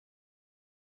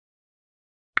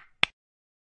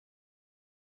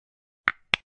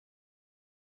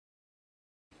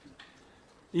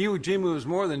Iwo Jima was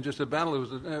more than just a battle.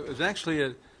 It was actually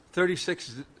a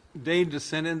 36-day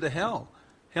descent into hell.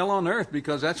 Hell on earth,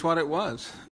 because that's what it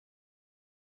was.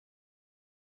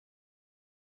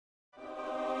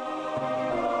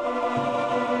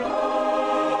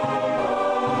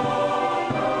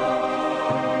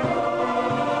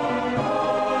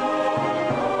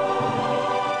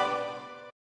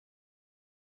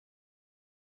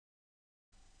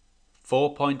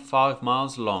 .5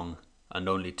 miles long and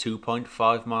only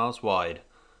 2.5 miles wide,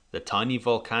 the tiny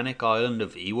volcanic island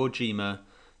of Iwo Jima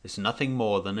is nothing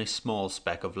more than a small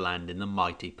speck of land in the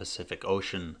mighty Pacific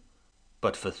Ocean.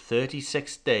 But for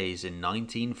 36 days in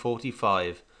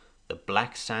 1945, the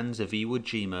black sands of Iwo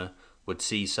Jima would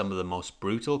see some of the most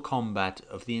brutal combat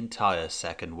of the entire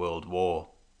Second World War.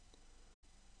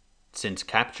 Since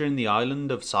capturing the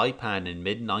island of Saipan in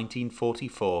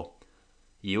mid-1944,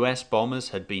 US bombers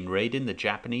had been raiding the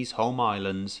Japanese home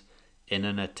islands in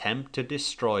an attempt to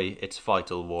destroy its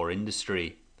vital war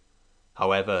industry.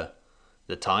 However,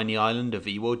 the tiny island of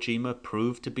Iwo Jima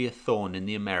proved to be a thorn in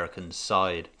the Americans'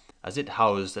 side, as it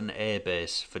housed an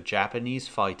airbase for Japanese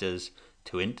fighters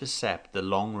to intercept the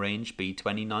long-range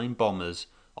B-29 bombers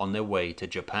on their way to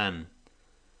Japan.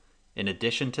 In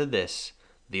addition to this,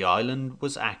 the island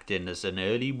was acting as an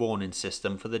early warning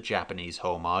system for the Japanese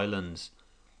home islands.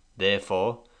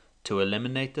 Therefore, to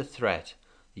eliminate the threat,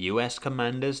 US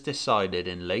commanders decided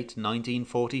in late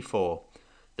 1944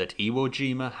 that Iwo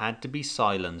Jima had to be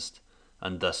silenced,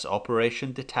 and thus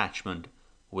Operation Detachment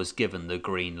was given the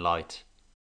green light.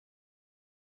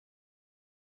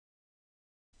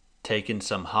 Taking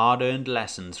some hard-earned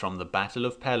lessons from the Battle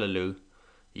of Peleliu,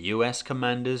 US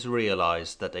commanders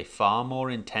realized that a far more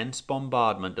intense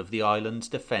bombardment of the island's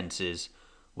defenses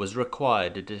was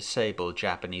required to disable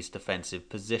Japanese defensive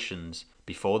positions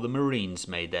before the Marines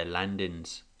made their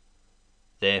landings.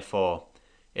 Therefore,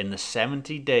 in the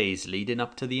 70 days leading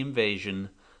up to the invasion,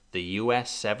 the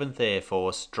US 7th Air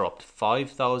Force dropped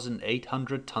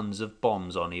 5,800 tons of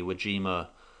bombs on Iwo Jima,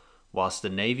 whilst the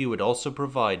Navy would also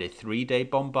provide a 3-day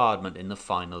bombardment in the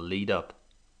final lead-up.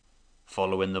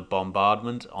 Following the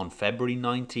bombardment on February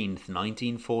 19,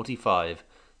 1945,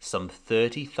 some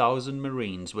 30,000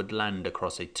 Marines would land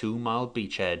across a 2-mile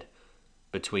beachhead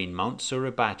between Mount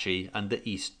Suribachi and the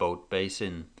East Boat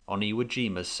Basin on Iwo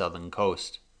Jima's southern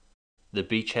coast. The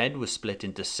beachhead was split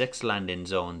into 6 landing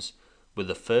zones, with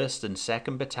the 1st and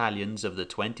 2nd Battalions of the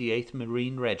 28th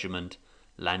Marine Regiment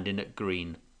landing at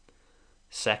Green,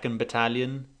 2nd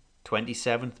Battalion,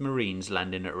 27th Marines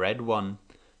landing at Red 1,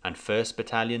 and 1st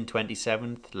Battalion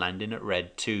 27th landing at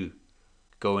Red 2.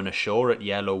 Going ashore at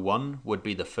Yellow 1 would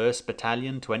be the 1st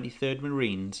Battalion 23rd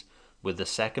Marines, with the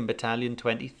 2nd Battalion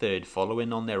 23rd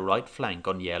following on their right flank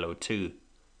on Yellow 2.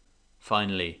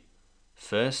 Finally,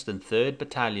 1st and 3rd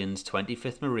Battalions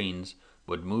 25th Marines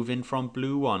would move in from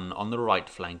Blue 1 on the right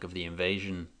flank of the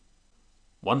invasion.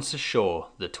 Once ashore,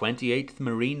 the 28th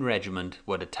Marine Regiment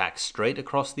would attack straight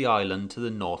across the island to the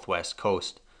northwest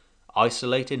coast,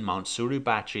 isolating Mount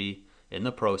Suribachi in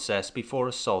the process before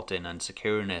assaulting and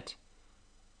securing it.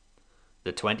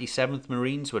 The 27th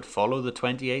Marines would follow the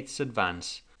 28th's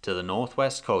advance to the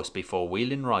northwest coast before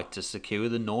wheeling right to secure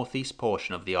the northeast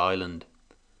portion of the island.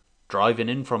 Driving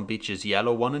in from beaches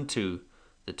Yellow 1 and 2,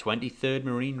 the 23rd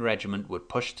Marine Regiment would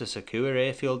push to secure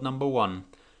Airfield No. 1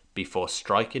 before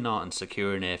striking out and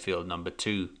securing Airfield No.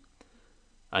 2.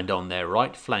 And on their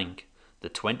right flank, the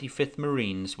 25th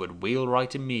Marines would wheel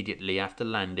right immediately after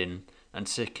landing and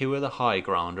secure the high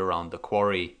ground around the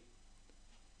quarry.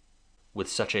 With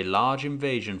such a large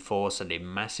invasion force and a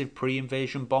massive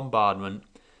pre-invasion bombardment,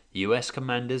 US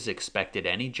commanders expected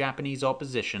any Japanese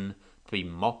opposition to be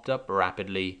mopped up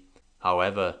rapidly.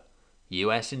 However,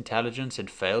 US intelligence had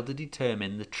failed to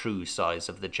determine the true size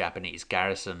of the Japanese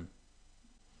garrison.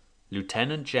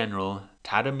 Lieutenant General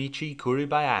Tadamichi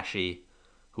Kuribayashi,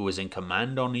 who was in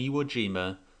command on Iwo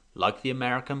Jima, like the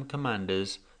American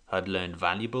commanders, had learned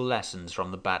valuable lessons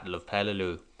from the Battle of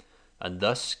Peleliu, and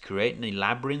thus, creating a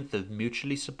labyrinth of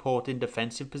mutually supporting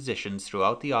defensive positions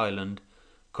throughout the island,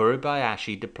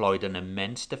 Kuribayashi deployed an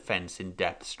immense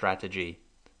defense-in-depth strategy.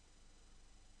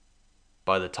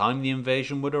 By the time the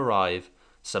invasion would arrive,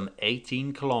 some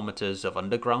 18 kilometers of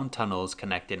underground tunnels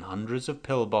connecting hundreds of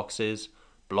pillboxes,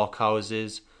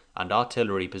 blockhouses, and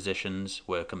artillery positions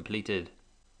were completed.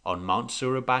 On Mount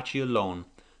Suribachi alone,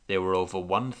 there were over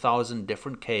 1,000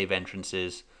 different cave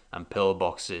entrances and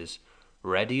pillboxes,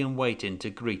 ready and waiting to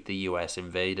greet the US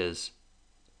invaders.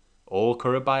 All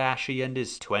Kuribayashi and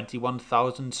his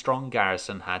 21,000-strong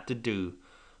garrison had to do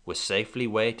was safely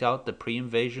wait out the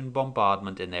pre-invasion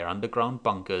bombardment in their underground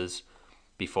bunkers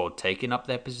before taking up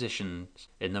their positions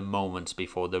in the moments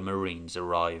before the Marines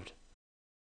arrived.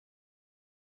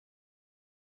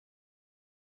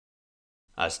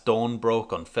 As dawn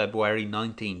broke on February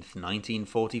 19th,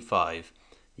 1945,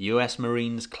 US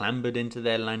Marines clambered into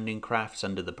their landing crafts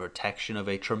under the protection of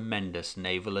a tremendous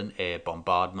naval and air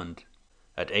bombardment.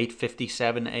 At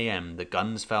 8:57 a.m. the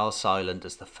guns fell silent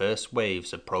as the first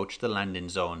waves approached the landing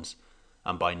zones,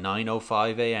 and by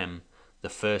 9:05 a.m. the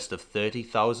first of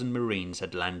 30,000 Marines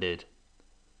had landed.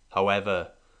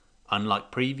 However,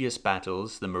 unlike previous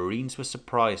battles, the Marines were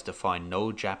surprised to find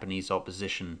no Japanese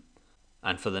opposition,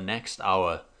 and for the next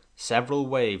hour, several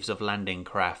waves of landing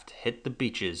craft hit the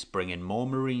beaches, bringing more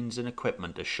Marines and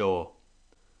equipment ashore.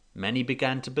 Many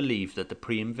began to believe that the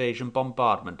pre-invasion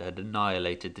bombardment had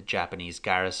annihilated the Japanese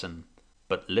garrison,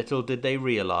 but little did they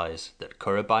realize that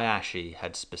Kuribayashi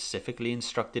had specifically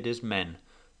instructed his men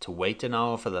to wait an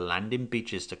hour for the landing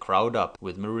beaches to crowd up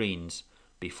with Marines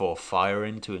before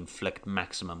firing to inflict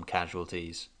maximum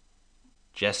casualties.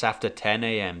 Just after 10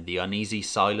 a.m. the uneasy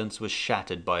silence was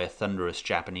shattered by a thunderous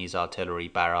Japanese artillery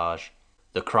barrage.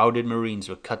 The crowded Marines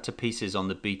were cut to pieces on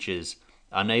the beaches.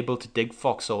 Unable to dig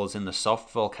foxholes in the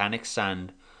soft volcanic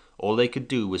sand, all they could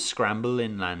do was scramble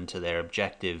inland to their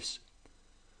objectives.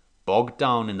 Bogged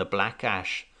down in the black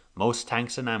ash, most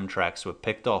tanks and Amtraks were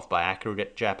picked off by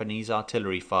accurate Japanese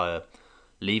artillery fire,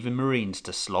 leaving Marines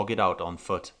to slog it out on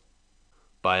foot.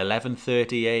 By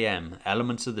 11:30 a.m.,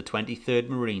 elements of the 23rd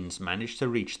Marines managed to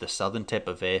reach the southern tip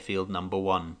of Airfield No.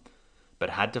 1,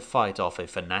 but had to fight off a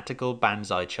fanatical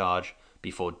banzai charge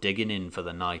before digging in for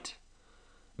the night.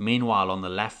 Meanwhile, on the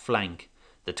left flank,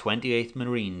 the 28th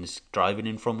Marines, driving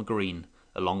in from Green,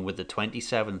 along with the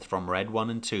 27th from Red 1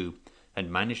 and 2, had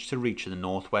managed to reach the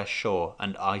northwest shore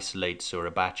and isolate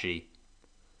Suribachi.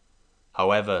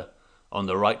 However, on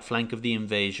the right flank of the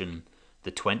invasion,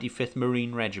 the 25th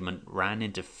Marine Regiment ran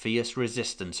into fierce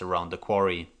resistance around the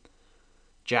quarry.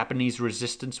 Japanese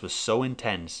resistance was so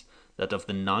intense that of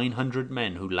the 900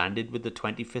 men who landed with the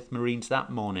 25th Marines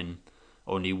that morning,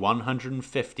 only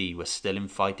 150 were still in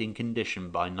fighting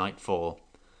condition by nightfall.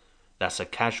 That's a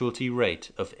casualty rate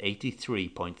of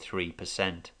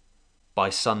 83.3%.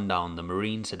 By sundown, the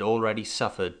Marines had already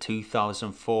suffered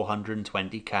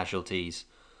 2,420 casualties,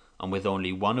 and with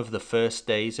only one of the first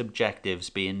day's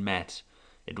objectives being met,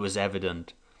 it was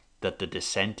evident that the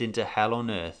descent into hell on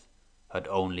earth had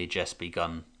only just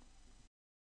begun.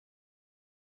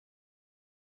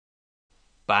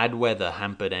 Bad weather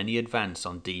hampered any advance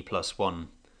on D+1.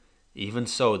 Even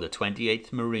so, the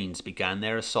 28th Marines began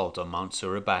their assault on Mount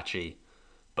Suribachi,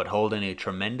 but holding a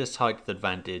tremendous height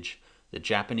advantage, the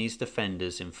Japanese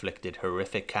defenders inflicted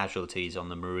horrific casualties on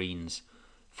the Marines,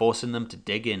 forcing them to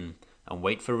dig in and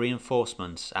wait for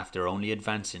reinforcements after only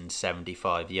advancing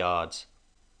 75 yards.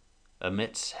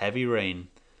 Amidst heavy rain,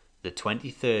 the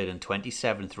 23rd and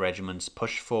 27th Regiments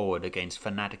pushed forward against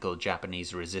fanatical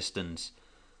Japanese resistance,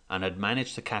 and had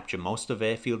managed to capture most of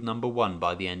Airfield No. 1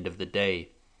 by the end of the day.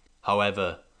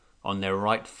 However, on their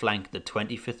right flank the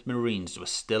 25th Marines were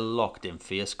still locked in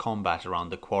fierce combat around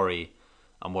the quarry,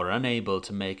 and were unable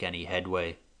to make any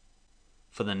headway.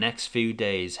 For the next few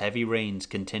days, heavy rains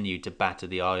continued to batter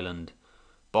the island,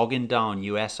 bogging down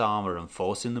US armour and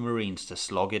forcing the Marines to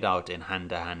slog it out in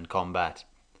hand-to-hand combat.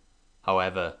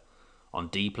 However, on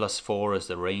D+4 as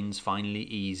the rains finally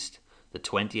eased, the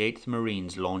 28th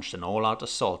Marines launched an all-out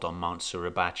assault on Mount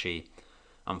Suribachi,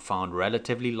 and found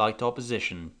relatively light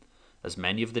opposition, as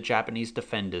many of the Japanese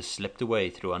defenders slipped away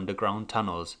through underground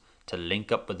tunnels to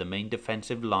link up with the main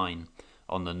defensive line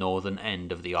on the northern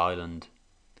end of the island.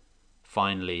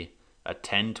 Finally, at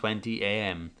 10:20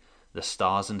 a.m., the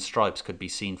stars and stripes could be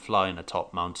seen flying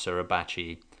atop Mount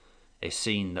Suribachi, a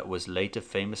scene that was later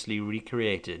famously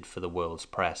recreated for the world's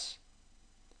press.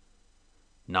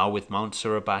 Now with Mount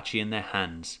Suribachi in their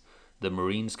hands, the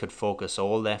Marines could focus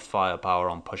all their firepower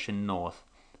on pushing north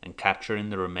and capturing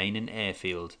the remaining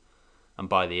airfield, and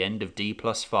by the end of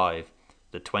D+5,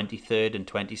 the 23rd and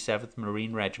 27th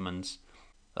Marine Regiments,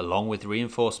 along with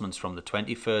reinforcements from the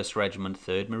 21st Regiment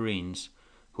 3rd Marines,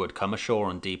 who had come ashore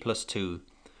on D+2,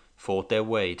 fought their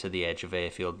way to the edge of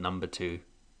Airfield No. 2.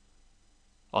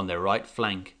 On their right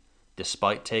flank,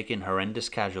 despite taking horrendous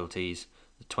casualties,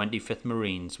 the 25th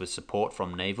Marines, with support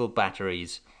from naval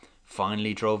batteries,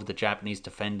 finally drove the Japanese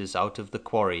defenders out of the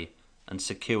quarry and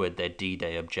secured their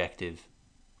D-Day objective.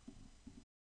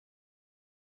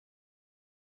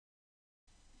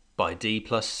 By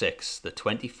D+6, the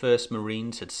 21st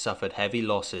Marines had suffered heavy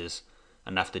losses,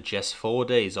 and after just 4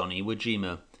 days on Iwo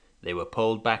Jima, they were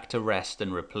pulled back to rest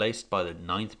and replaced by the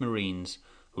 9th Marines,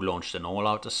 who launched an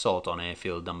all-out assault on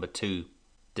Airfield No. 2.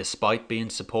 Despite being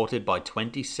supported by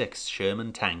 26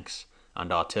 Sherman tanks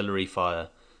and artillery fire,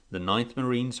 the 9th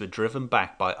Marines were driven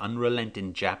back by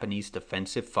unrelenting Japanese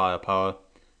defensive firepower,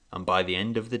 and by the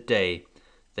end of the day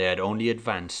they had only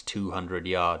advanced 200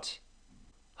 yards.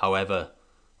 However,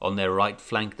 on their right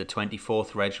flank, the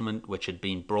 24th Regiment, which had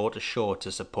been brought ashore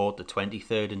to support the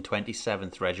 23rd and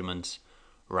 27th Regiments,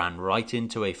 ran right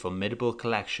into a formidable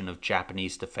collection of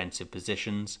Japanese defensive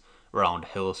positions around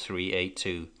Hill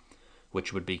 382,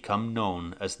 which would become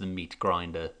known as the Meat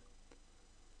Grinder.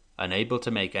 Unable to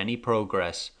make any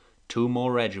progress, 2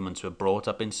 more regiments were brought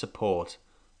up in support.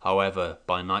 However,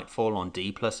 by nightfall on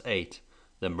D+8,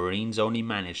 the Marines only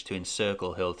managed to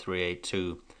encircle Hill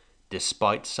 382,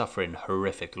 despite suffering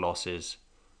horrific losses.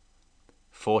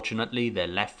 Fortunately, their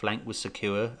left flank was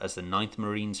secure as the 9th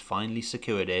Marines finally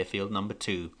secured Airfield No.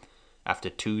 2 after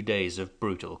 2 days of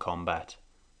brutal combat.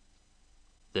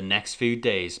 The next few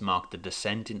days marked the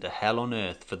descent into hell on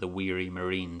earth for the weary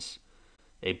Marines.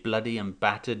 A bloody and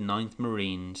battered 9th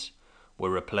Marines were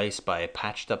replaced by a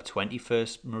patched-up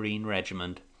 21st Marine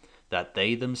Regiment that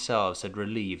they themselves had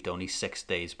relieved only 6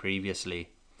 days previously,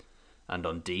 and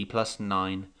on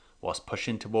D+9, whilst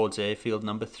pushing towards Airfield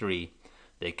No. 3,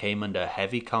 they came under a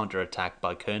heavy counterattack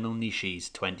by Colonel Nishi's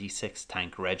 26th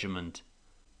Tank Regiment.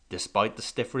 Despite the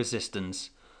stiff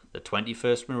resistance, the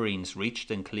 21st Marines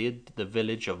reached and cleared the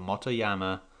village of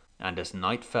Motoyama, and as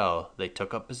night fell, they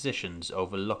took up positions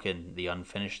overlooking the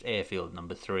unfinished Airfield No.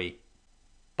 3.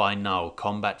 By now,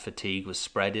 combat fatigue was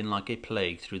spreading like a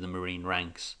plague through the Marine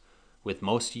ranks, with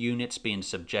most units being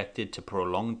subjected to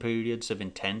prolonged periods of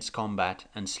intense combat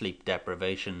and sleep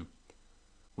deprivation.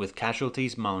 With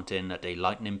casualties mounting at a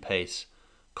lightning pace,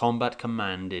 combat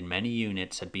command in many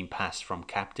units had been passed from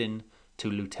captain to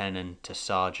lieutenant to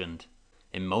sergeant.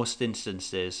 In most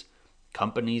instances,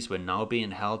 companies were now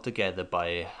being held together by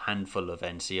a handful of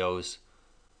NCOs.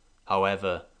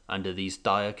 However, under these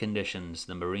dire conditions,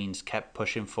 the Marines kept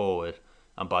pushing forward,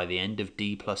 and by the end of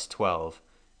D+12,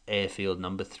 Airfield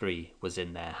No. 3 was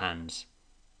in their hands.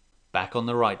 Back on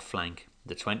the right flank,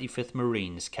 the 25th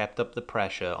Marines kept up the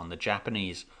pressure on the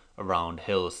Japanese around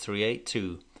Hills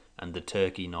 382 and the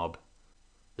Turkey Knob.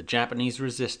 The Japanese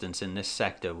resistance in this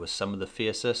sector was some of the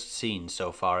fiercest seen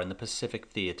so far in the Pacific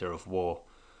theatre of war,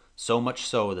 so much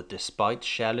so that despite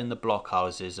shelling the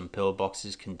blockhouses and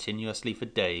pillboxes continuously for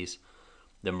days,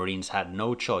 the Marines had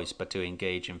no choice but to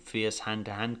engage in fierce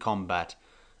hand-to-hand combat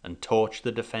and torch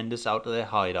the defenders out of their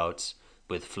hideouts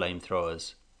with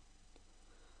flamethrowers.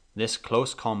 This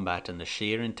close combat and the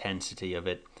sheer intensity of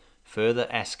it further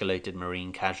escalated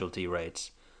Marine casualty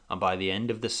rates, and by the end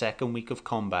of the second week of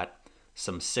combat,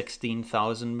 some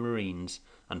 16,000 Marines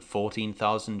and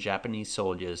 14,000 Japanese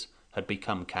soldiers had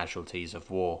become casualties of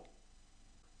war.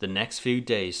 The next few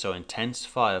days saw intense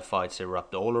firefights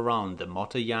erupt all around the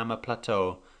Motoyama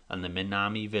Plateau and the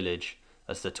Minami village,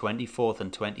 as the 24th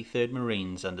and 23rd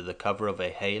Marines, under the cover of a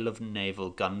hail of naval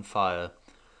gunfire,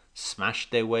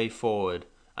 smashed their way forward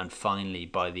and finally,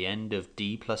 by the end of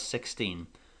D+16,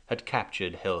 had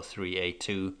captured Hill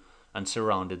 382 and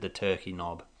surrounded the Turkey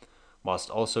Knob, whilst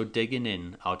also digging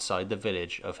in outside the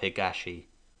village of Higashi.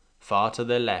 Far to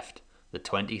their left, the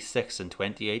 26th and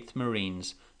 28th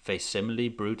Marines faced similarly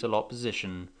brutal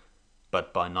opposition,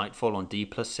 but by nightfall on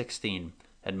D+16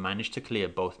 had managed to clear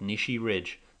both Nishi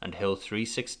Ridge and Hill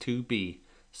 362B,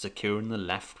 securing the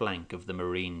left flank of the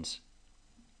Marines.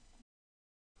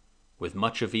 With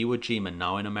much of Iwo Jima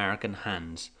now in American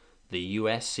hands, the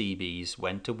US seabees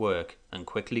went to work and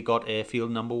quickly got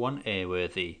Airfield No. 1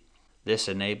 airworthy. This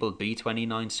enabled B-29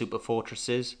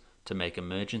 superfortresses to make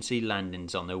emergency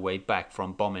landings on their way back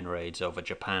from bombing raids over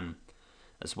Japan,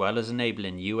 as well as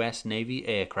enabling US Navy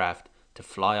aircraft to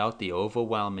fly out the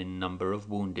overwhelming number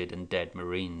of wounded and dead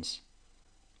Marines.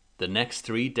 The next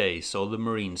 3 days saw the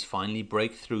Marines finally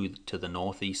break through to the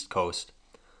northeast coast,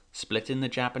 splitting the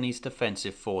Japanese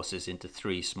defensive forces into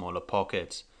 3 smaller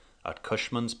pockets, at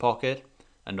Cushman's Pocket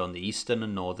and on the eastern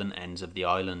and northern ends of the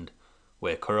island,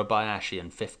 where Kurabayashi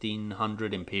and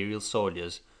 1,500 Imperial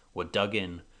soldiers were dug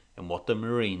in what the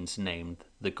Marines named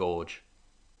the Gorge.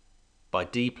 By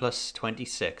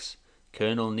D+26,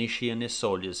 Colonel Nishi and his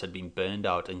soldiers had been burned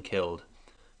out and killed,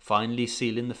 finally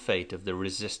sealing the fate of the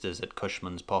resistors at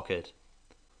Cushman's Pocket.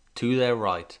 To their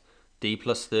right,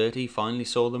 D+30 finally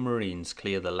saw the Marines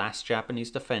clear the last Japanese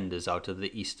defenders out of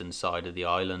the eastern side of the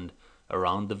island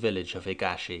around the village of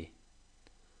Higashi.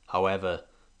 However,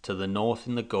 to the north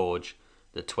in the gorge,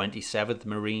 the 27th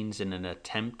Marines, in an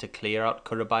attempt to clear out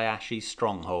Kurabayashi's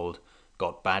stronghold,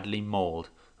 got badly mauled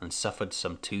and suffered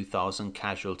some 2,000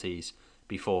 casualties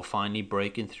before finally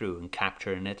breaking through and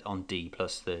capturing it on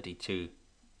D+32.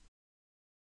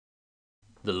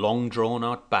 The long drawn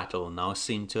out battle now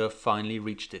seemed to have finally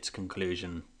reached its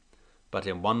conclusion, but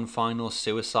in one final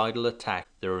suicidal attack,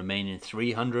 the remaining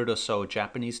 300 or so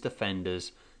Japanese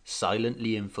defenders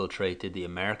silently infiltrated the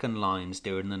American lines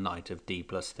during the night of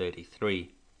D+33.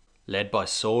 Led by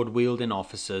sword-wielding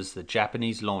officers, the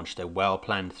Japanese launched a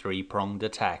well-planned three-pronged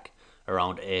attack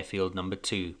around Airfield No.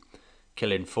 2,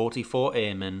 killing 44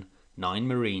 airmen, 9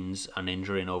 Marines, and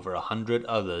injuring over 100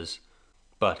 others.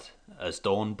 But as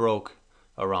dawn broke,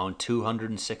 around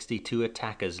 262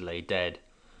 attackers lay dead,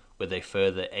 with a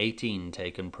further 18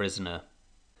 taken prisoner.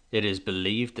 It is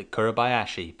believed that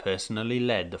Kurabayashi personally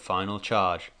led the final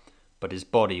charge, but his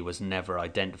body was never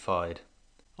identified.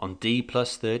 On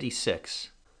D+36,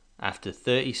 after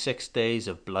 36 days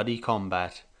of bloody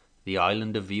combat, the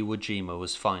island of Iwo Jima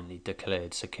was finally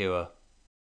declared secure.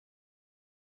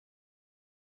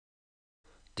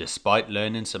 Despite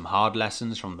learning some hard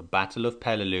lessons from the Battle of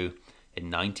Peleliu in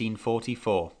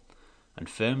 1944, and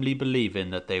firmly believing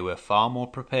that they were far more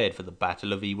prepared for the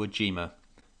Battle of Iwo Jima,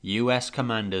 US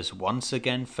commanders once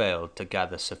again failed to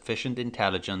gather sufficient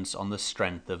intelligence on the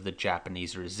strength of the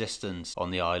Japanese resistance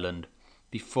on the island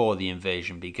before the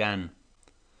invasion began.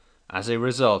 As a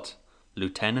result,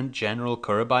 Lieutenant General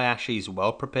Kurabayashi's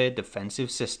well-prepared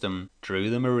defensive system drew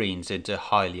the Marines into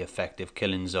highly effective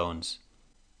killing zones.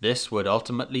 This would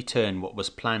ultimately turn what was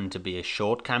planned to be a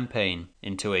short campaign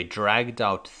into a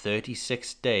dragged-out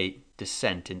 36-day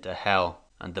descent into hell,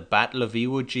 and the Battle of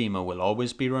Iwo Jima will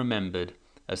always be remembered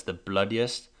as the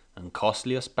bloodiest and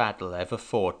costliest battle ever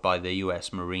fought by the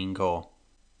US Marine Corps.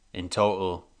 In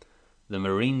total, the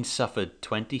Marines suffered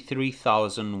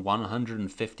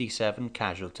 23,157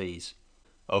 casualties,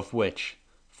 of which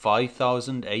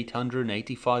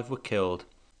 5,885 were killed,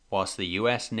 whilst the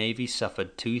US Navy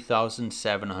suffered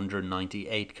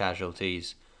 2,798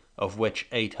 casualties, of which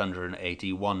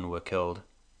 881 were killed.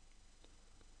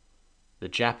 The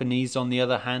Japanese, on the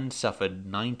other hand, suffered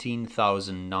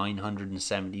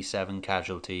 19,977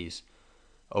 casualties,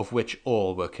 of which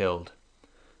all were killed,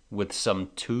 with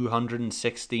some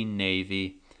 216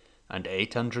 Navy and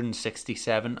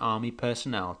 867 Army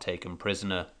personnel taken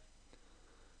prisoner.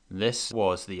 This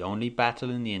was the only battle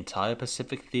in the entire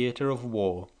Pacific theatre of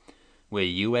war where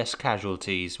US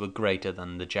casualties were greater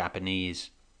than the Japanese.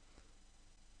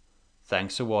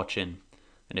 Thanks for watching,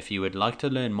 and if you would like to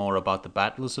learn more about the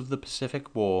battles of the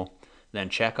Pacific War, then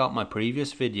check out my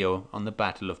previous video on the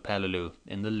Battle of Peleliu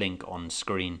in the link on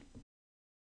screen.